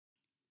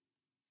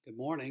Good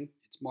morning.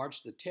 It's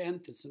March the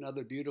 10th. It's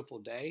another beautiful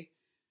day.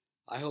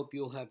 I hope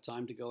you'll have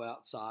time to go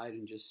outside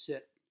and just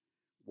sit,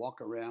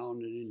 walk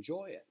around, and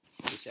enjoy it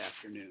this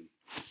afternoon.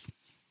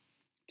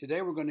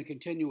 Today we're going to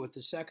continue with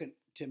the second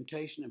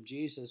temptation of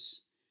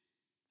Jesus.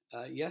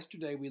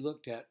 Yesterday we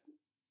looked at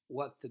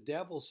what the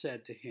devil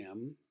said to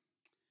him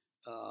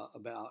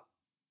about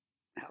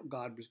how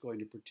God was going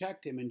to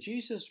protect him. And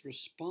Jesus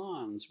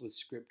responds with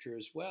scripture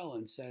as well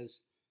and says,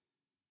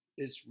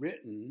 "It's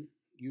written,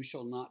 you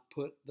shall not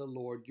put the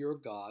Lord your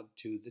God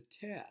to the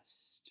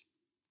test,"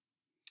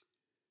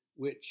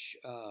 which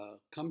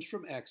comes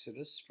from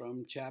Exodus,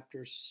 from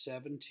chapter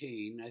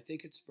 17. I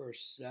think it's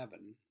verse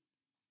 7.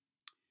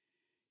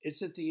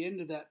 It's at the end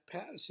of that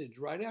passage,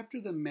 right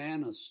after the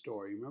manna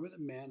story. Remember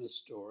the manna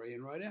story?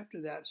 And right after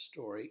that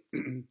story,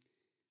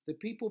 the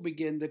people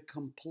begin to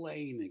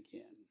complain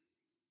again.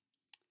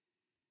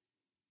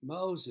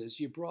 "Moses,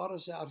 you brought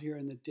us out here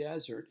in the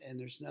desert and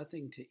there's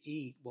nothing to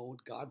eat." Well,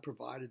 God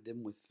provided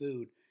them with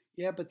food.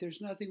 "Yeah, but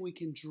there's nothing we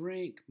can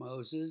drink,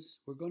 Moses.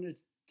 We're going to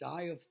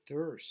die of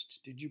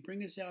thirst. Did you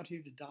bring us out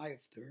here to die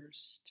of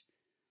thirst?"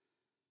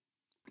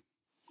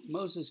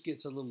 Moses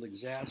gets a little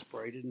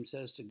exasperated and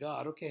says to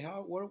God, "Okay,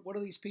 what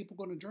are these people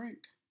going to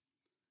drink?"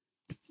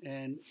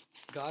 And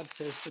God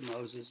says to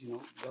Moses,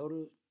 go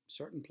to a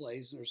certain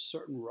place and there's a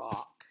certain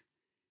rock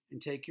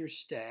and take your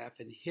staff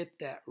and hit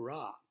that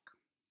rock.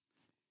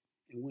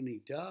 And when he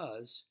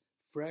does,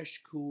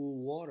 fresh, cool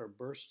water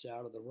bursts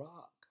out of the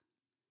rock.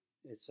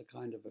 It's a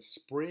kind of a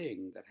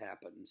spring that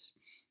happens.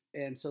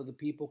 And so the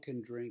people can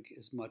drink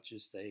as much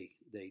as they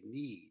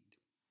need.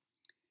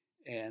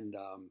 And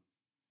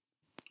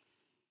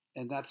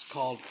that's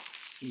called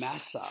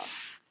Massah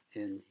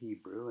in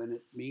Hebrew. And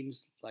it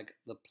means like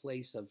the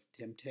place of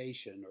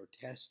temptation or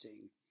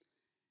testing.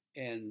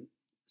 And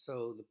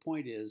so the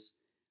point is,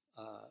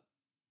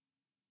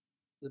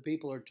 the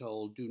people are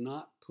told, do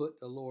not put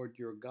the Lord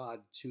your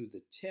God to the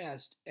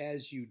test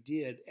as you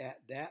did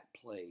at that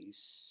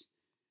place,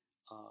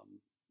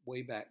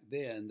 way back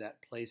then,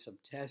 that place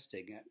of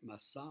testing at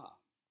Massah.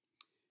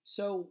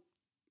 So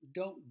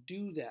don't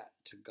do that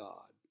to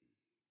God.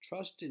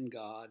 Trust in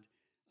God.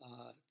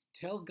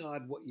 Tell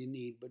God what you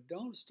need, but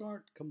don't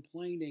start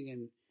complaining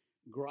and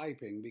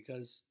griping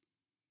because,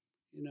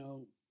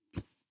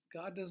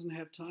 God doesn't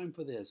have time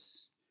for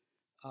this.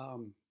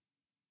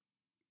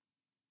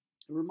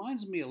 It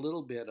reminds me a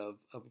little bit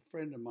of a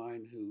friend of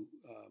mine who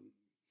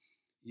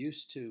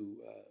used to,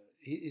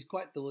 he's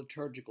quite the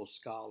liturgical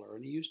scholar,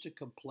 and he used to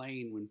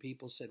complain when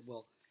people said,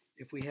 well,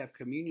 if we have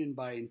communion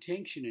by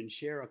intention and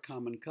share a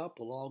common cup,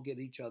 we'll all get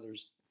each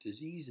other's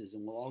diseases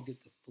and we'll all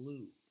get the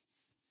flu.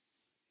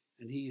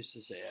 And he used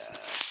to say,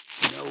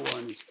 no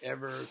one's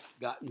ever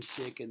gotten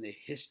sick in the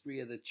history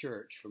of the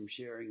church from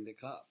sharing the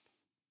cup.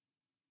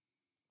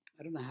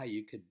 I don't know how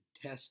you could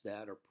test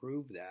that or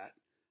prove that.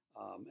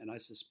 And I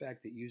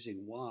suspect that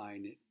using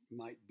wine, it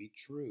might be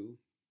true.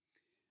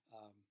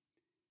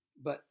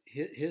 But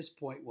his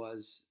point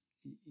was,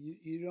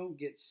 you don't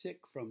get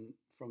sick from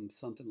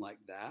something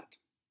like that.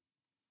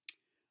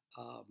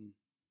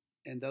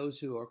 And those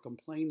who are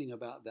complaining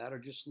about that are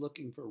just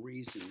looking for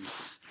reasons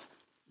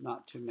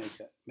not to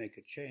make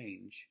a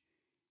change.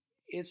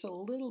 It's a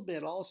little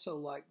bit also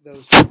like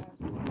those pastors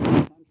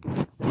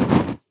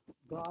say,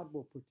 God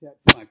will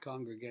protect my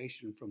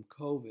congregation from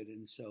COVID,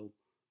 and so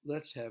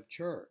let's have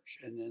church.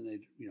 And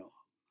then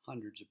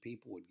hundreds of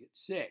people would get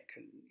sick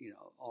and,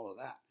 all of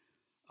that.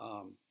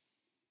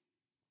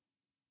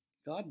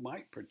 God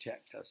might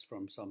protect us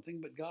from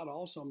something, but God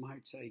also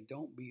might say,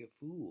 don't be a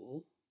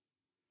fool.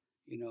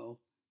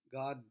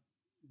 God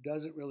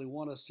doesn't really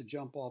want us to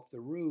jump off the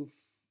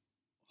roof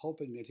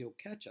hoping that he'll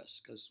catch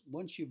us, because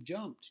once you've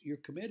jumped, you're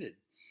committed.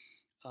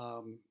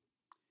 And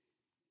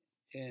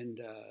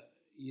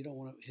you don't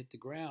want to hit the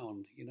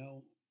ground,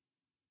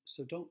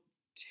 So don't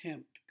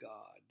tempt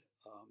God.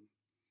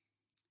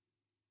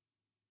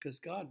 Because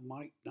God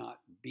might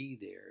not be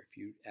there if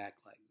you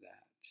act like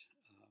that.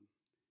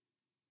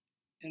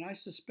 And I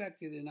suspect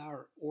that in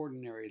our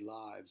ordinary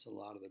lives, a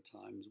lot of the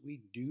times,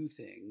 we do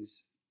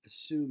things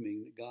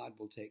assuming that God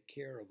will take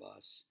care of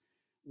us,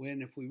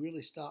 when if we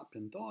really stopped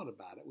and thought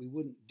about it, we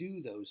wouldn't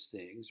do those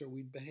things, or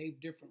we'd behave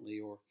differently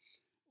or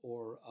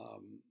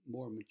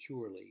more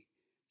maturely.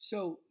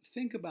 So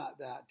think about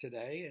that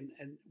today,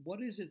 and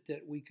what is it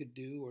that we could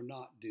do or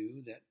not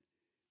do that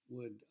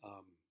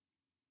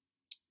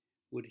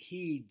would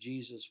heed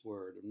Jesus'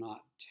 word of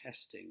not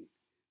testing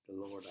the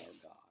Lord our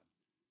God.